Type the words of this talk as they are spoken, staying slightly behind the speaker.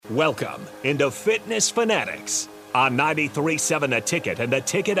Welcome into Fitness Fanatics on 93.7 The Ticket and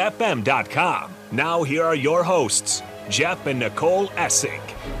theticketfm.com. Now here are your hosts, Jeff and Nicole Essig.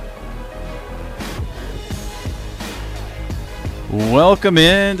 Welcome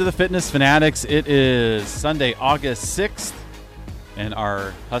into the Fitness Fanatics. It is Sunday, August 6th, and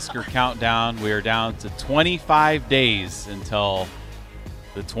our Husker countdown. We are down to 25 days until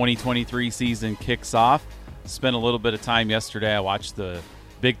the 2023 season kicks off. Spent a little bit of time yesterday. I watched the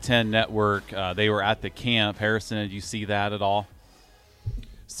Big Ten Network. They were at the camp. Harrison, did you see that at all?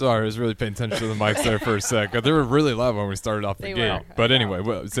 Sorry, I was really paying attention to the mics there for a sec. They were really loud when we started off the game. But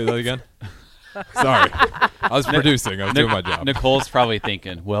anyway, say that again. Sorry. I was producing. I was doing my job. Nicole's probably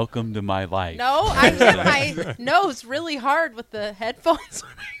thinking, welcome to my life. No, I hit my nose really hard with the headphones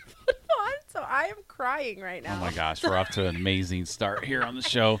when I put them on, so I am crying right now. Oh, my gosh. We're off to an amazing start here on the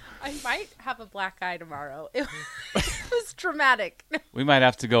show. I might have a black eye tomorrow. It was dramatic. We might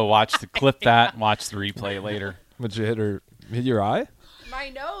have to go clip that and watch the replay later. Would you hit your eye? My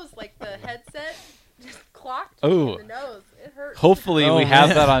nose, like the headset, just clocked me in the nose. It hurt. Hopefully we have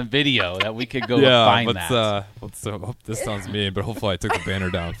that on video that we could go and find that. This sounds mean, but hopefully I took the banner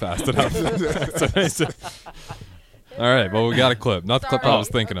down fast enough. All right, well, we got a clip. Not the clip I was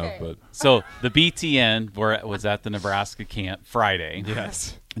thinking of, but so the BTN was at the Nebraska camp Friday.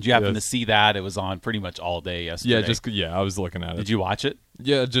 Yes. Did you happen to see that? It was on pretty much all day yesterday. Yeah, I was looking at it. Did you watch it?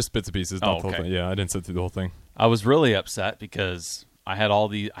 Yeah, just bits and pieces. Not the whole thing. Yeah, I didn't sit through the whole thing. I was really upset because I had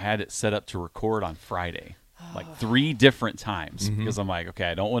it set up to record on Friday, like 3 different times, because I'm like, okay,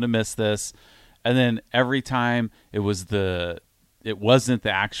 I don't want to miss this. And then every time it wasn't the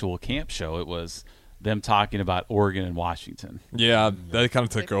actual camp show. It was them talking about Oregon and Washington. Yeah, that kind of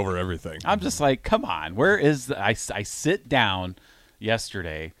took over everything. I'm just like, come on, where is I sit down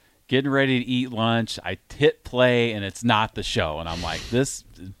yesterday, getting ready to eat lunch. I hit play, and it's not the show. And I'm like,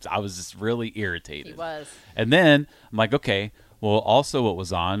 I was just really irritated. He was. And then I'm like, okay, well, also what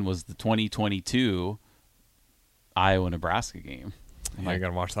was on was the 2022 Iowa-Nebraska game. I got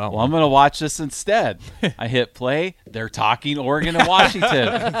to watch that one. Well, I'm going to watch this instead. I hit play. They're talking Oregon and Washington.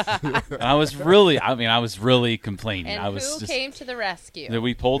 And I was really complaining. And who came to the rescue?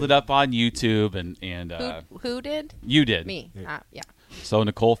 We pulled it up on YouTube. and who did? You did. Me. Yeah. So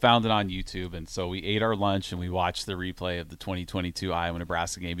Nicole found it on YouTube, and so we ate our lunch and we watched the replay of the 2022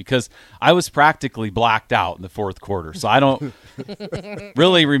 Iowa-Nebraska game because I was practically blacked out in the fourth quarter. So I don't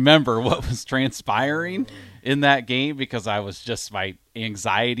really remember what was transpiring in that game because my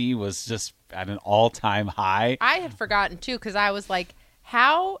anxiety was just at an all-time high. I had forgotten, too, because I was like,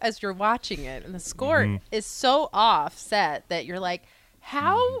 how, as you're watching it, and the score is so offset that you're like,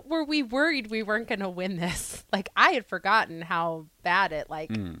 how were we worried we weren't going to win this? Like, I had forgotten how bad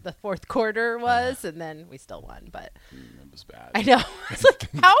the fourth quarter was, and then we still won, but it was bad. I know. It's like,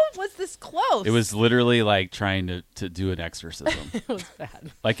 how was this close? It was literally like trying to do an exorcism. It was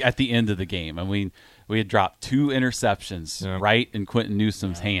bad. Like at the end of the game. I mean, we had dropped 2 interceptions right in Quentin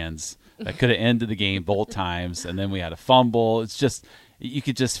Newsom's hands that could have ended the game both times, and then we had a fumble. It's just... You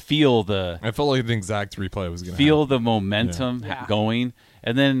could just feel I felt like the exact replay was going to feel the momentum going.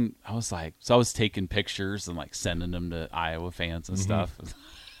 And then I was taking pictures and like sending them to Iowa fans and stuff.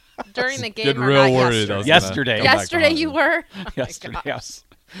 During the game Get real worried. Yesterday. Yesterday you were? Yesterday.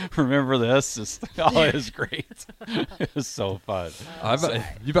 Remember this? It was great. It was so fun.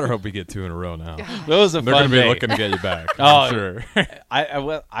 You better hope we get 2 in a row now. It was a They're fun going to be day. looking to get you back. I'm sure.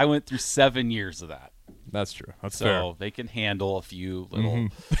 I went through 7 years of that. That's true. That's so fair. they can handle a few little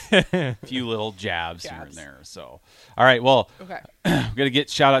jabs here and there. So, all right. Well, we're going to get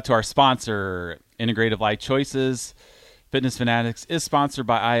shout out to our sponsor, Integrative Life Choices. Fitness Fanatics is sponsored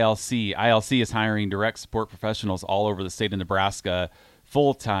by ILC. ILC is hiring direct support professionals all over the state of Nebraska,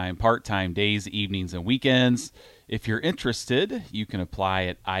 full-time, part-time, days, evenings, and weekends. If you're interested, you can apply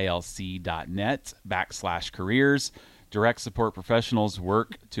at ilc.net/careers. Direct support professionals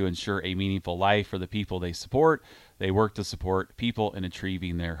work to ensure a meaningful life for the people they support. They work to support people in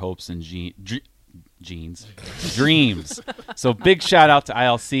achieving their hopes and dreams. So big shout out to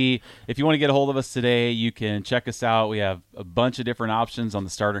ILC. If you want to get a hold of us today, you can check us out. We have a bunch of different options on the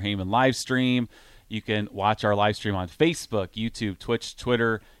Starter Heyman live stream. You can watch our live stream on Facebook, YouTube, Twitch,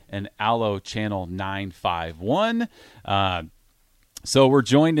 Twitter, and Allo Channel 951. So we're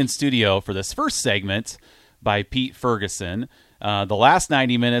joined in studio for this first segment by Pete Ferguson. The last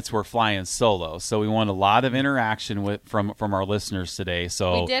 90 minutes we're flying solo, so we want a lot of interaction from our listeners today.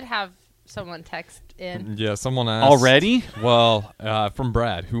 So we did have someone text in. Yeah, someone asked already. Well, from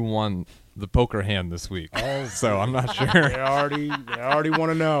Brad, who won the poker hand this week. Oh, so I'm not sure. They already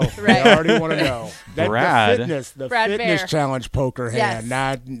want to know. Right. They already want to know. Brad. The Brad fitness Bear. challenge poker hand,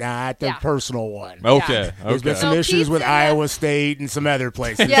 Yes. not the Yeah. personal one. Okay. There's been Okay. some So issues with Pete's in Iowa State and some other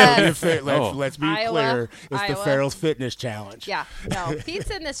places. Yes. So let's be Iowa. clear. It's the Iowa. Farrell's Fitness Challenge. Yeah. No, Pete's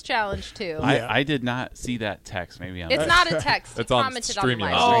in this challenge too. I did not see that text. Maybe I'm It's not a text. He It's on commented on the StreamYard.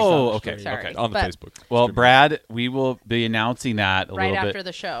 live stream. Oh, okay. Sorry. Okay. On the But- Facebook. Well, Stream. Brad, we will be announcing that a Right little after bit.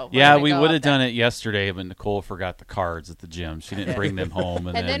 the show. Yeah, We're we gonna go would up have there. done it yesterday, but Nicole forgot the cards at the gym. She didn't bring them home,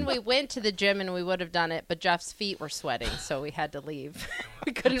 and And then we went to the gym and we would have done it, but Jeff's feet were sweating, so we had to leave.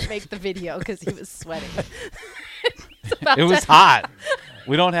 We couldn't make the video because he was sweating. it was hot.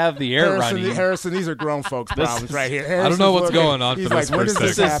 We don't have the air running. Harrison, these are grown folks' problems right here. I don't know what's Harrison's going on He's for like, this when first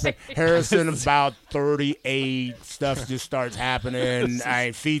does this segment. happen? Harrison, about 38, stuff just starts happening.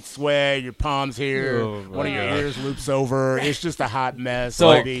 Feet sweat, your palms here, Oh, one of your God. ears loops over. It's just a hot mess. So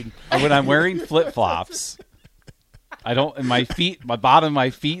I mean, when I'm wearing flip flops, I don't. And my feet, my bottom of my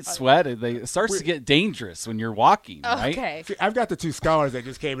feet sweat. It starts to get dangerous when you're walking, right? Okay. see, I've got the two scholars that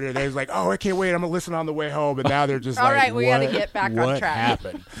just came in here. They're like, "Oh, I can't wait! I'm gonna listen on the way home." And now they're just All like, right, we gotta "What- get back on what track."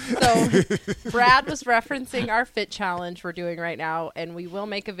 happened?" So Brad was referencing our fit challenge we're doing right now, and we will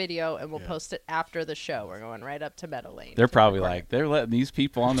make a video and we'll post it after the show. We're going right up to Meadow Lane. They're probably like, they're letting these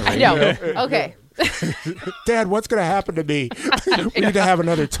people on the I radio. know. Okay. Dad, what's gonna happen to me? We need to have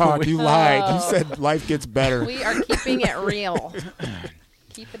another talk. You lied. You Oh. said life gets better. We are keeping it real.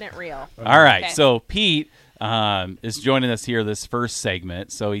 Keeping it real. All right, Okay. so Pete is joining us here this first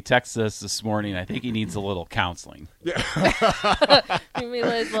segment. So he texted us this morning. I think he needs a little counseling. Give me a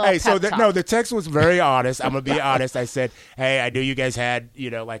little Hey, so pep talk. no, the text was very honest. I'm gonna be honest. I said, "Hey, I knew you guys had,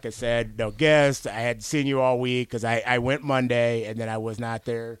 like I said, no guests. I had seen you all week because I went Monday and then I was not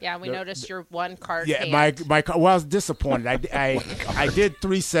there." Yeah, we noticed your one card. Yeah, hand. my well, I was disappointed. I did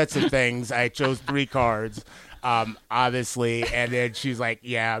 3 sets of things. I chose 3 cards. Obviously, and then she's like,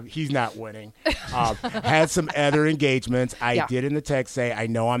 "Yeah, he's not winning." Had some other engagements. I Yeah. did in the text say, "I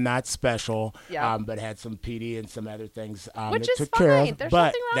know I'm not special," Yeah. but had some PD and some other things Which that is took care fine. of. There's but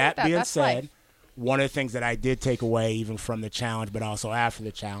nothing wrong that with that. being That's said, life. one of the things that I did take away even from the challenge, but also after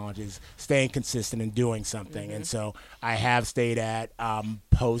the challenge, is staying consistent and doing something. Mm-hmm. And so I have stayed at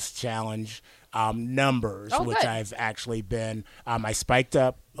post-challenge numbers, Oh, which good. I've actually been. I spiked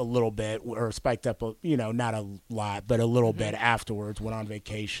up a little bit, or spiked up, not a lot, but a little bit afterwards. Went on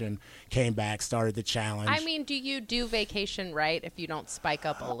vacation, came back, started the challenge. I mean, do you do vacation right if you don't spike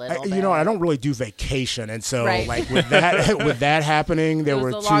up a little bit? I don't really do vacation, and so Right. like with that with that happening, there It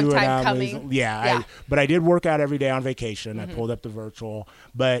were was 2 a long time anomalies. coming. Yeah, Yeah. but I did work out every day on vacation. I pulled up the virtual,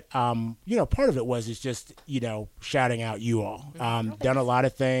 but part of it was just shouting out you all. Done a lot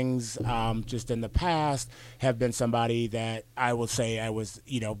of things just in the past. Have been somebody that I will say I was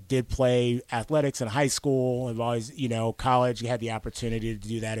did play athletics in high school. I've always college had the opportunity to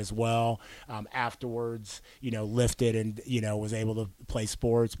do that as well. Afterwards, lifted and was able to play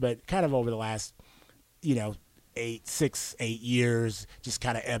sports, but kind of over the last 8 years just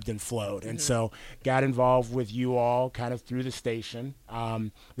kind of ebbed and flowed. And so got involved with you all kind of through the station.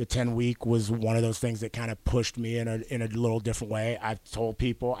 The 10-week was one of those things that kind of pushed me in a little different way. I've told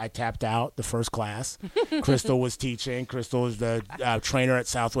people I tapped out the first class. Crystal was teaching. Crystal is the trainer at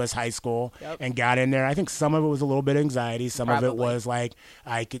Southwest High School. Yep. And got in there. I think some of it was a little bit of anxiety. Some of it Probably. was like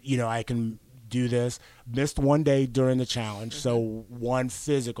I can do this. Missed one day during the challenge, so one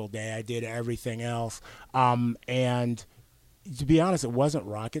physical day. I did everything else, and to be honest, it wasn't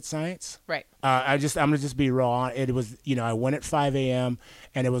rocket science. Right. I'm gonna just be raw. It was, I went at 5 a.m.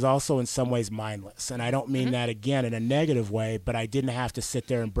 and it was also in some ways mindless. And I don't mean that again in a negative way, but I didn't have to sit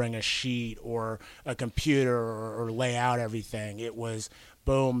there and bring a sheet or a computer or lay out everything. It was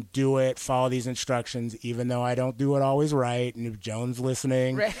boom, do it, follow these instructions, even though I don't do it always right. And if Joan's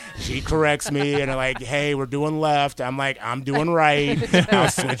listening, Right. she corrects me and like, hey, we're doing left. I'm like, I'm doing right. I'll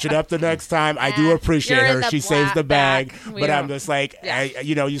switch it up the next time. I do Yeah, appreciate you're in her. the She saves the bag. back. We But I'm don't- just like, Yeah.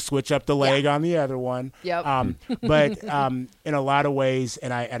 you switch up the leg on the other one. Yep. But in a lot of ways,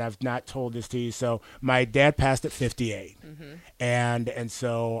 and I've not told this to you. So my dad passed at 58, and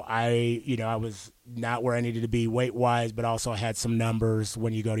so I was not where I needed to be weight wise, but also had some numbers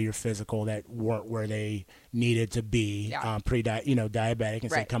when you go to your physical that weren't where they needed to be. Yeah. Diabetic, and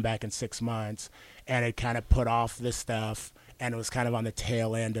said Right. come back in 6 months, and it kind of put off this stuff, and it was kind of on the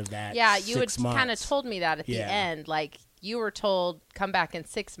tail end of that. Yeah, you had 6 months. kind of told me that at the Yeah. end. Like, you were told, come back in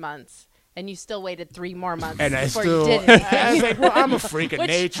 6 months, and you still waited 3 more months And I before still, you did anything. I was like, well, I'm a freak of Which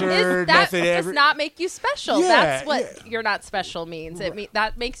nature. is, that nothing does ever. not make you special. Yeah, That's what yeah. you're not special means.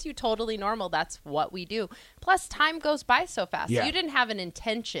 That makes you totally normal. That's what we do. Plus, time goes by so fast. Yeah. You didn't have an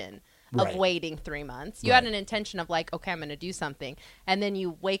intention of waiting 3 months. You had an intention of like, okay, I'm going to do something. And then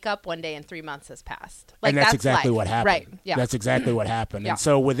you wake up one day and 3 months has passed. Like, and that's exactly life. what happened. Right. Yeah. That's exactly what happened. Yeah. And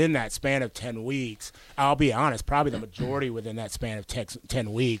so within that span of 10 weeks, I'll be honest, probably the majority within that span of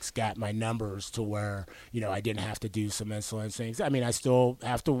 10 weeks got my numbers to where, I didn't have to do some insulin things. I mean, I still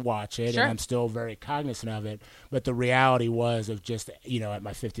have to watch it, and I'm still very cognizant of it. But the reality was of just, at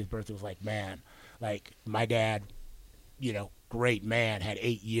my 50th birthday was like, man, like my dad, great man, had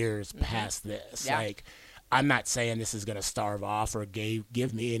 8 years past this. Yeah. Like, I'm not saying this is going to starve off or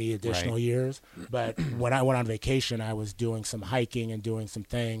give me any additional years, but when I went on vacation, I was doing some hiking and doing some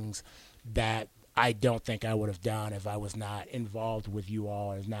things that I don't think I would have done if I was not involved with you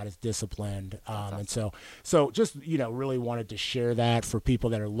all, or not as disciplined. Awesome. And so just, really wanted to share that for people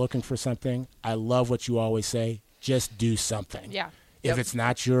that are looking for something. I love what you always say, just do something. Yeah. If it's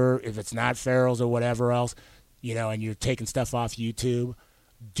not Farrell's or whatever else, and you're taking stuff off YouTube,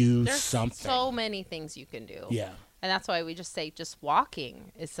 There's something. So many things you can do. Yeah. And that's why we just say just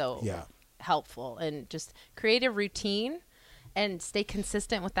walking is so helpful, and just create a routine and stay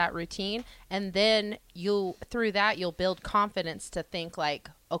consistent with that routine. And then through that, you'll build confidence to think like,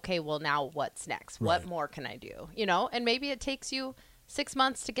 okay, well, now what's next? Right. What more can I do? And maybe it takes you 6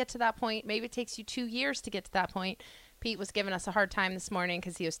 months to get to that point. Maybe it takes you 2 years to get to that point. Pete was giving us a hard time this morning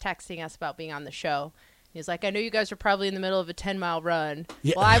because he was texting us about being on the show. He was like, I know you guys are probably in the middle of a 10-mile run.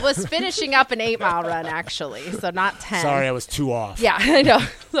 Yeah. Well, I was finishing up an 8-mile run, actually, so not 10. Sorry, I was 2 off. Yeah, I know.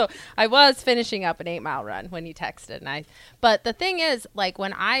 So I was finishing up an 8-mile run when you texted. But the thing is, like,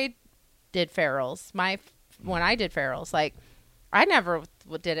 when I did Farrell's, like, I never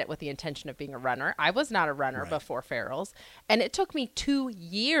did it with the intention of being a runner. I was not a runner before Farrell's. And it took me 2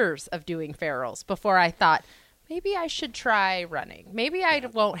 years of doing Farrell's before I thought, maybe I should try running. Maybe I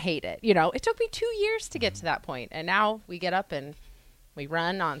won't hate it. It took me 2 years to get to that point. And now we get up and we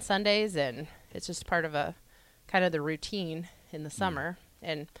run on Sundays, and it's just part of a kind of the routine in the summer.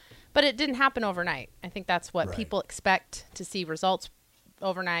 But it didn't happen overnight. I think that's what people expect to see results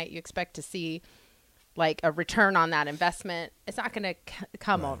overnight. You expect to see like a return on that investment. It's not going to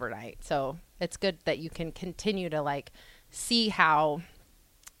come overnight. So it's good that you can continue to like see how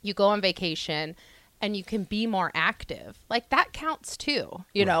you go on vacation and you can be more active. Like that counts too.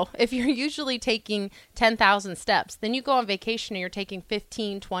 You know, if you're usually taking 10,000 steps, then you go on vacation and you're taking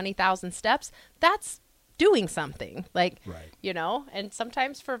 15, 20,000 steps. That's doing something, like, and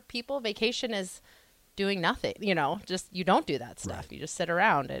sometimes for people, vacation is doing nothing, just, you don't do that stuff. You just sit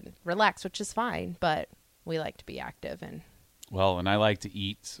around and relax, which is fine, but we like to be active. And I like to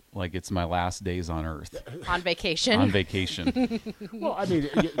eat like it's my last days on earth. On vacation. On vacation. Well, I mean,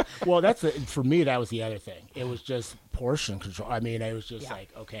 for me, that was the other thing. It was just portion control. I mean, it was just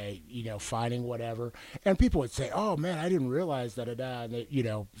like, okay, finding whatever. And people would say, oh, man, I didn't realize that. And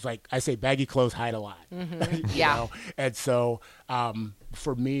it's like I say, baggy clothes hide a lot. Mm-hmm. And so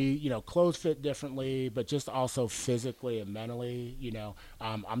for me, clothes fit differently, but just also physically and mentally,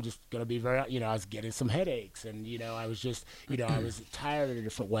 I'm just going to be very, I was getting some headaches, and, I was just, I was tired in a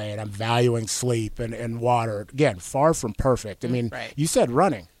different way, and I'm valuing sleep and water. Again, far from perfect. I mean, you said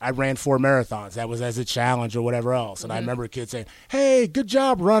running. I ran 4 marathons. That was as a challenge or whatever else. And I remember kids saying, hey, good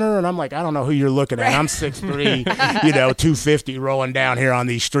job, runner. And I'm like, I don't know who you're looking at. I'm 6'3", 250 rolling down here on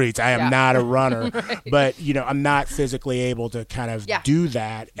these streets. I am not a runner. But, I'm not physically able to kind of do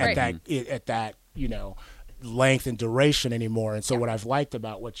that at that length and duration anymore. And so what I've liked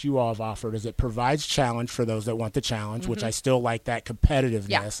about what you all have offered is it provides challenge for those that want the challenge, which I still like that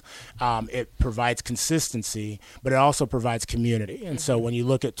competitiveness. It provides consistency, but it also provides community. And so when you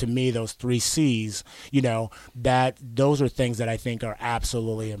look at, to me, those 3 C's, that those are things that I think are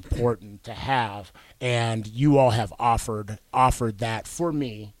absolutely important to have. And you all have offered that for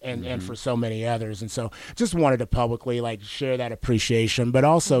me and for so many others. And so just wanted to publicly share that appreciation, but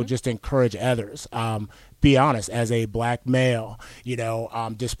also just encourage others. Be honest, as a black male,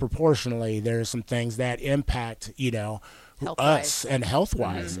 disproportionately, there's some things that impact, us and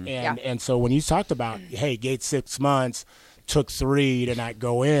health-wise. And so when you talked about, hey, gate 6 months, took 3 to not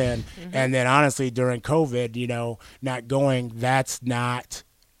go in, and then honestly during COVID, not going, that's not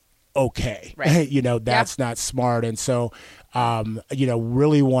okay. That's not smart. And so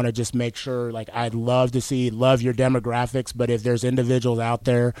really want to just make sure, I'd love your demographics, but if there's individuals out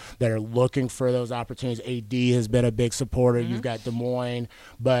there that are looking for those opportunities, AD has been a big supporter. You've got Des Moines,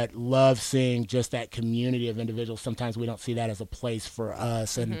 but love seeing just that community of individuals. Sometimes we don't see that as a place for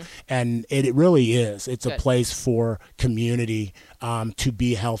us. And it really is. It's a place for community, to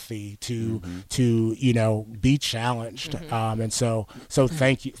be healthy, to be challenged. And so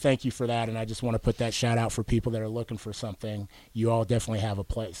thank you for that. And I just want to put that shout out for people that are looking for something. morning, you all definitely have a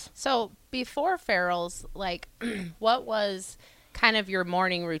place. So before Farrell's, like, what was kind of your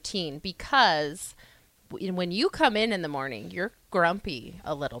morning routine? Because when you come in the morning, you're grumpy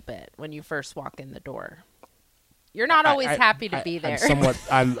a little bit when you first walk in the door. You're not always happy to be there.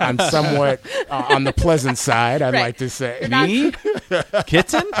 I'm somewhat on the pleasant side, I'd like to say. Me?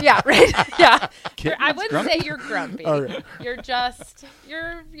 Kitten? Yeah, right. Yeah. I Kitten's wouldn't grumpy? say you're grumpy. Okay. You're just,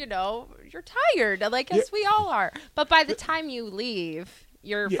 you're tired, like as we all are. But by the time you leave,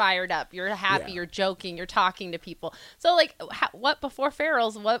 you're fired up. You're happy. Yeah. You're joking. You're talking to people. So, like, what before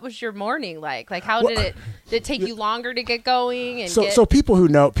Farrell's? What was your morning like? Like, how did it take you longer to get going? And so people who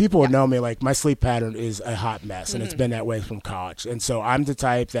know me, like, my sleep pattern is a hot mess, and it's been that way from college. And so I'm the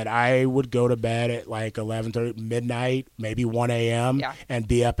type that I would go to bed at like 11:30, midnight, maybe 1 a.m. And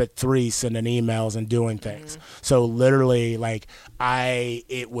be up at 3 sending emails and doing things. So literally, like,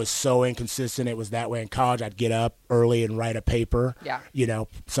 it was so inconsistent. It was that way in college. I'd get up early and write a paper.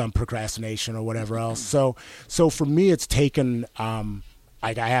 Some procrastination or whatever else. So for me, it's taken,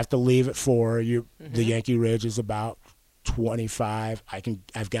 like, I have to leave at 4. The Yankee Ridge is about 25.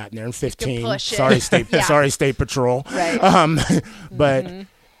 I've gotten there in 15. Sorry, State Patrol. Right. But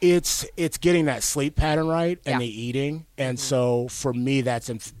it's getting that sleep pattern right and the eating. And so for me, that's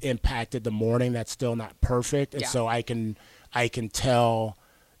impacted the morning. That's still not perfect. And so I can tell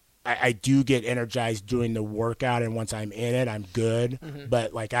I do get energized during the workout, and once I'm in it, I'm good.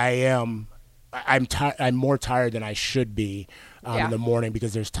 But like I'm more tired than I should be in the morning,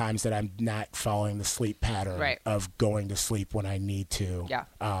 because there's times that I'm not following the sleep pattern of going to sleep when I need to.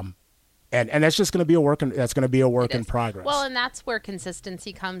 And that's just going to be a work in progress. Well, and that's where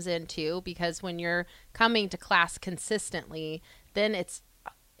consistency comes in too, because when you're coming to class consistently, then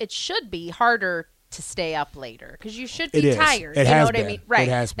it should be harder to stay up later, because you should be tired. It you know has what been. I mean? Right.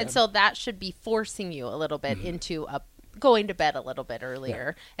 It has been. And so that should be forcing you a little bit into going to bed a little bit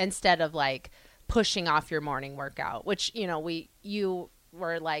earlier instead of like pushing off your morning workout, which, you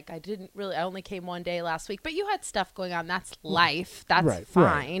were like, I only came one day last week, but you had stuff going on. That's life. That's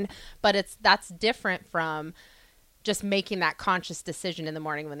fine. But that's different from just making that conscious decision in the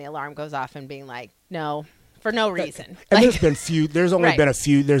morning when the alarm goes off and being like, no, for no reason. And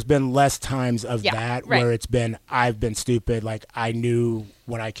there's been less times of that where it's been, I've been stupid. Like, I knew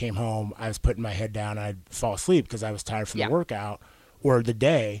when I came home, I was putting my head down, I'd fall asleep because I was tired from the workout or the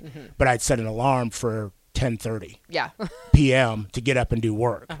day, but I'd set an alarm for 10:30 p.m. to get up and do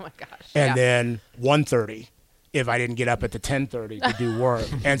work. Oh my gosh. And then 1:30 if I didn't get up at the 10:30 to do work.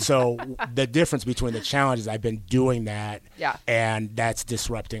 And so the difference between the challenges, I've been doing that, and that's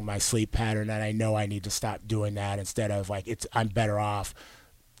disrupting my sleep pattern, and I know I need to stop doing that. Instead of like, I'm better off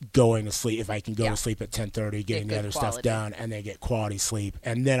going to sleep if I can go to sleep at 10:30, getting the other stuff done, and then get quality sleep,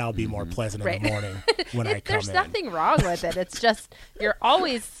 and then I'll be more pleasant in the morning when I come in. There's nothing wrong with it. It's just you're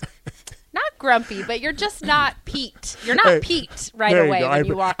always not grumpy, but you're just not peaked. You're not peaked right away when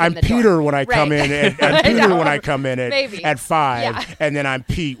you walk in the door. I'm Peter when I come in, and I'm Peter when I come in at 5, Yeah. and then I'm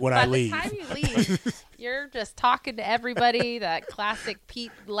Pete when I leave. By the time you leave, you're just talking to everybody. That classic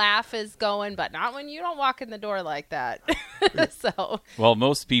Pete laugh is going, but not when you don't walk in the door like that. Well,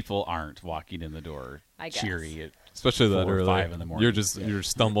 most people aren't walking in the door cheery at especially that 4 or early. 5 in the morning. You're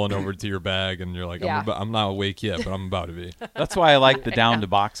stumbling over to your bag, and you're like, I'm not awake yet, but I'm about to be. That's why I like the down to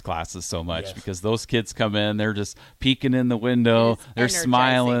box classes so much, because those kids come in, they're just peeking in the window, they're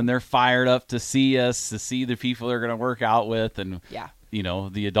smiling, they're fired up to see us, to see the people they're going to work out with, and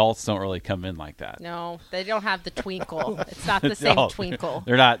the adults don't really come in like that. No, they don't have the twinkle. It's not the same twinkle.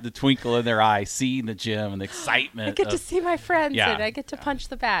 They're not the twinkle in their eye, seeing the gym and the excitement. I get to see my friends, and I get to punch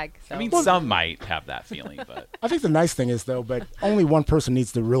the bag. So. I mean, some might have that feeling, but I think the nice thing is, though, but only one person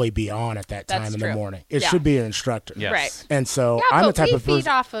needs to really be on at that time in the morning. It should be an instructor. Yes. Right. And so I'm the type of person. We feed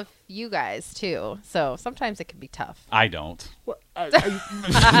off of you guys too, so sometimes it can be tough. I don't.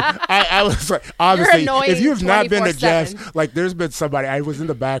 I was like, obviously, if you've not been to 24/7. Jeff's, like, there's been somebody, I was in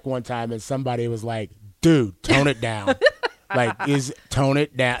the back one time, and somebody was like, dude, tone it down. Tone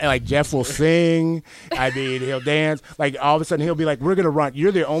it down. Like, Jeff will sing. I mean, he'll dance. Like, all of a sudden, he'll be like, we're going to run.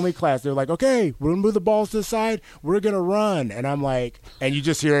 You're the only class. They're like, okay, we're going to move the balls to the side. We're going to run. And I'm like, and you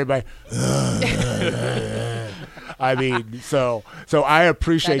just hear everybody, I mean, so I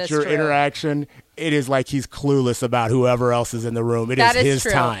appreciate your interaction. It is like he's clueless about whoever else is in the room. It is his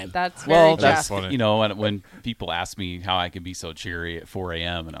time. That's very that's funny. When people ask me how I can be so cheery at 4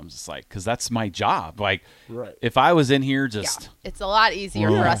 a.m. and I'm just like, because that's my job. Like, if I was in here it's a lot easier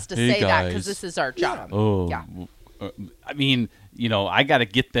for us to say that because this is our job. I mean, I got to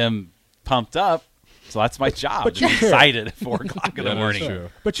get them pumped up. So that's my job, to be excited at 4 o'clock in the morning.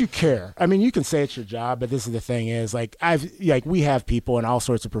 But you care. I mean, you can say it's your job, but this is the thing is, like, we have people in all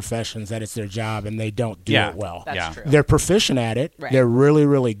sorts of professions that it's their job and they don't do it well. That's true. They're proficient at it. Right. They're really,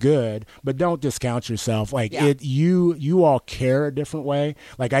 really good, but don't discount yourself. Like, you all care a different way.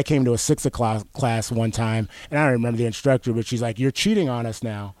 Like, I came to a 6 o'clock class one time, and I don't remember the instructor, but she's like, "You're cheating on us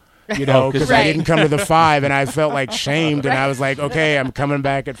now." You know, because I didn't come to the 5, and I felt like shamed, and I was like, okay, I'm coming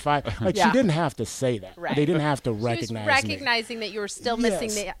back at 5. Like, she didn't have to say that. Right. They didn't have to recognize recognizing me. that you were still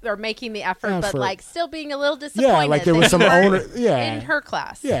missing or making the effort, but like still being a little disappointed. Yeah, like there was some in her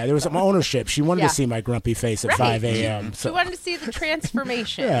class. Yeah, there was some ownership. She wanted to see my grumpy face at 5 a.m. She wanted to see the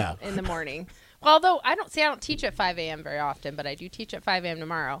transformation in the morning. Well, although I don't teach at 5 a.m. very often, but I do teach at 5 a.m.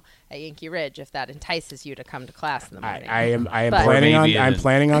 tomorrow at Yankee Ridge. If that entices you to come to class in the morning, I'm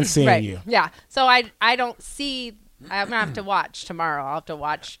planning on seeing you. Yeah, so I don't see. I'm gonna have to watch tomorrow. I'll have to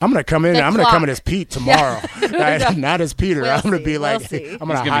watch. I'm gonna come in. I'm gonna come in as Pete tomorrow, not as Peter. I'm gonna be like, I'm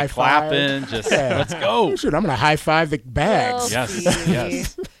gonna high five. Just let's go. Shoot, I'm gonna high five the bags.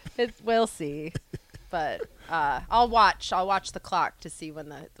 Yes. We'll see, but I'll watch the clock to see when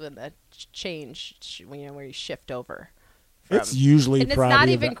the change, where you shift over. It's usually and it's not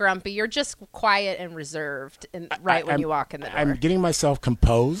even grumpy. You're just quiet and reserved, and when you walk in the door. I'm getting myself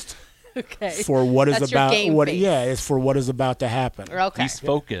composed. Okay. For what is That's about your game what? face. Yeah, it's for what is about to happen. Okay. He's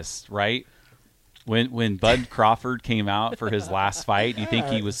focused, right? When Bud Crawford came out for his last fight, do you think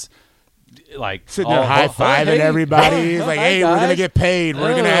he was like sitting there high-fiving everybody? He's like, "Hey, we're gonna get paid.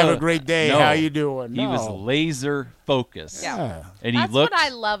 We're gonna have a great day. How you doing?" He was laser focused. Yeah. And that's he looked what I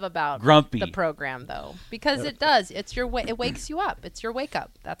love about grumpy. The program, though, because it does. It's it wakes you up. It's your wake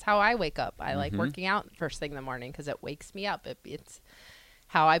up. That's how I wake up. I like working out first thing in the morning because it wakes me up. It's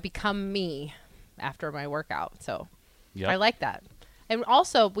how I become me after my workout. So I like that. And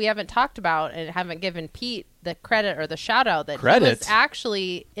also, we haven't talked about and haven't given Pete the credit or the shout out that he was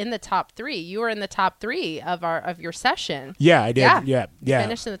actually in the top 3. You were in the top 3 of your session. Yeah, I did. Yeah.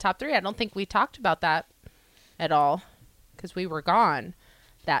 Finished in the top 3. I don't think we talked about that at all because we were gone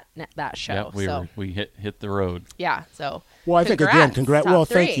that show. Yeah, we hit the road. Yeah. So. Well, I think again, top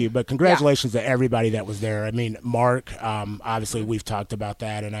 3. Thank you, but congratulations to everybody that was there. I mean, Mark, obviously we've talked about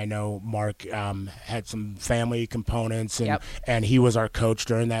that, and I know Mark had some family components, and he was our coach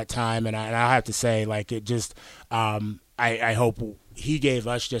during that time, and I have to say, like, it just, I hope he gave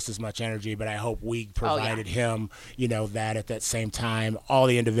us just as much energy, but I hope we provided him, that at that same time, all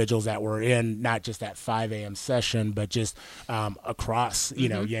the individuals that were in, not just that 5 a.m. session, but just across,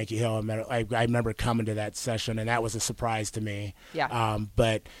 Yankee Hill. I remember coming to that session, and that was a surprise to me. Yeah.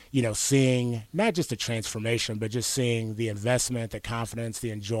 But, seeing not just the transformation, but just seeing the investment, the confidence,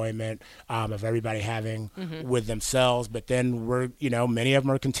 the enjoyment of everybody having with themselves. But then many of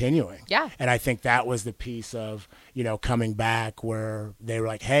them are continuing. Yeah. And I think that was the piece of, coming back where they were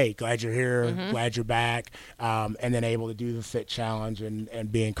like, hey, glad you're here, glad you're back, and then able to do the Fit Challenge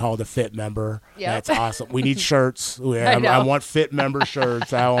and being called a Fit member. Yep. That's awesome. We need shirts. I want Fit member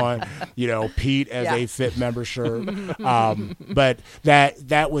shirts. I want, Pete as a Fit member shirt. But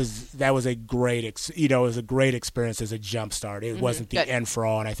that was a great, it was a great experience as a jump start. It wasn't the end for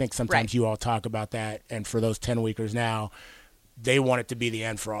all, and I think sometimes you all talk about that, and for those 10-weekers now, they want it to be the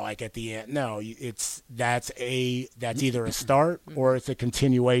end for all, like at the end. No, that's either a start or it's a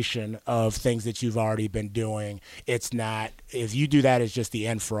continuation of things that you've already been doing. It's not, if you do that as just the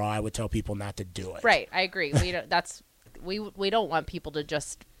end for all, I would tell people not to do it. Right, I agree. We don't want people to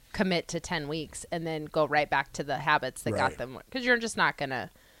just commit to 10 weeks and then go right back to the habits that got them, because you're just not gonna.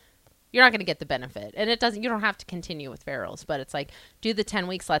 You're not going to get the benefit, and you don't have to continue with Farrell's, but it's like, do the 10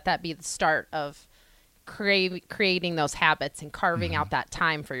 weeks, let that be the start of creating those habits and carving out that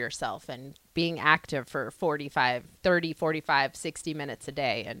time for yourself and being active for 30, 45, 60 minutes a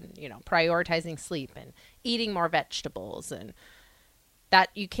day, and, prioritizing sleep and eating more vegetables, and that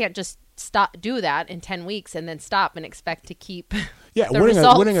you can't just do that in 10 weeks and then stop and expect to keep winning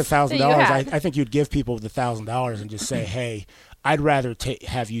 $1,000. I think you'd give people the $1,000 and just say, hey, I'd rather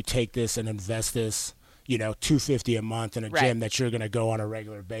have you take this and invest this, $250 a month in a gym that you're going to go on a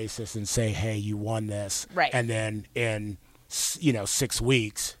regular basis and say, hey, you won this. Right. And then in, 6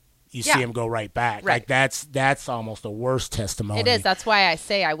 weeks, you see him go right back. Right. Like that's almost the worst testimony. It is. That's why I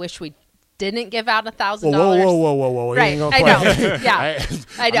say I wish we didn't give out $1,000. Whoa. Right. I know. Yeah.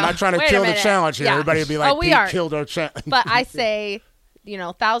 I know. I'm not trying to kill the challenge here. Yeah. Everybody will be like, Pete killed our challenge. But I say,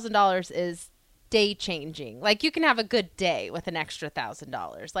 $1,000 is day changing. Like you can have a good day with an extra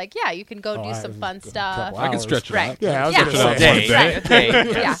 $1,000. Like, yeah, you can go do some fun stuff. I can stretch it out. Yeah, I was Yeah. going to say.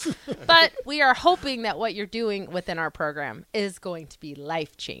 Day. Yeah. But we are hoping that what you're doing within our program is going to be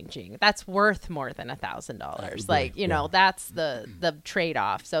life changing. That's worth more than $1,000. Like, you know, that's the trade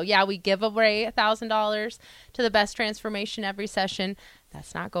off. So yeah, we give away $1,000 to the best transformation every session.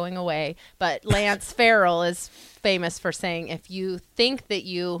 That's not going away. But Lance Farrell is famous for saying, if you think that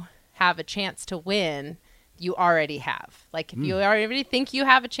you have a chance to win, you already have. Like if you already think you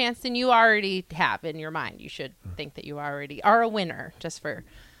have a chance, then you already have in your mind. You should think that you already are a winner just for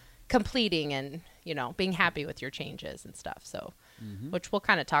completing and, you know, being happy with your changes and stuff. So, which we'll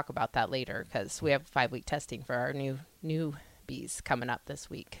kind of talk about that later because we have 5-week testing for our newbies coming up this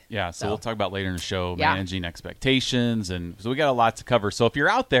week. Yeah, so we'll talk about later in the show, Yeah. managing expectations. And so we got a lot to cover. So if you're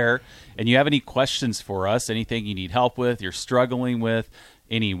out there and you have any questions for us, anything you need help with, you're struggling with,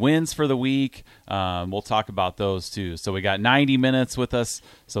 any wins for the week, we'll talk about those too. So we got 90 minutes with us,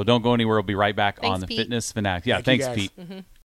 so don't go anywhere. We'll be right back Thanks, on the Pete. Fitness Fanatic. Yeah, Thank you, thanks, guys. Pete.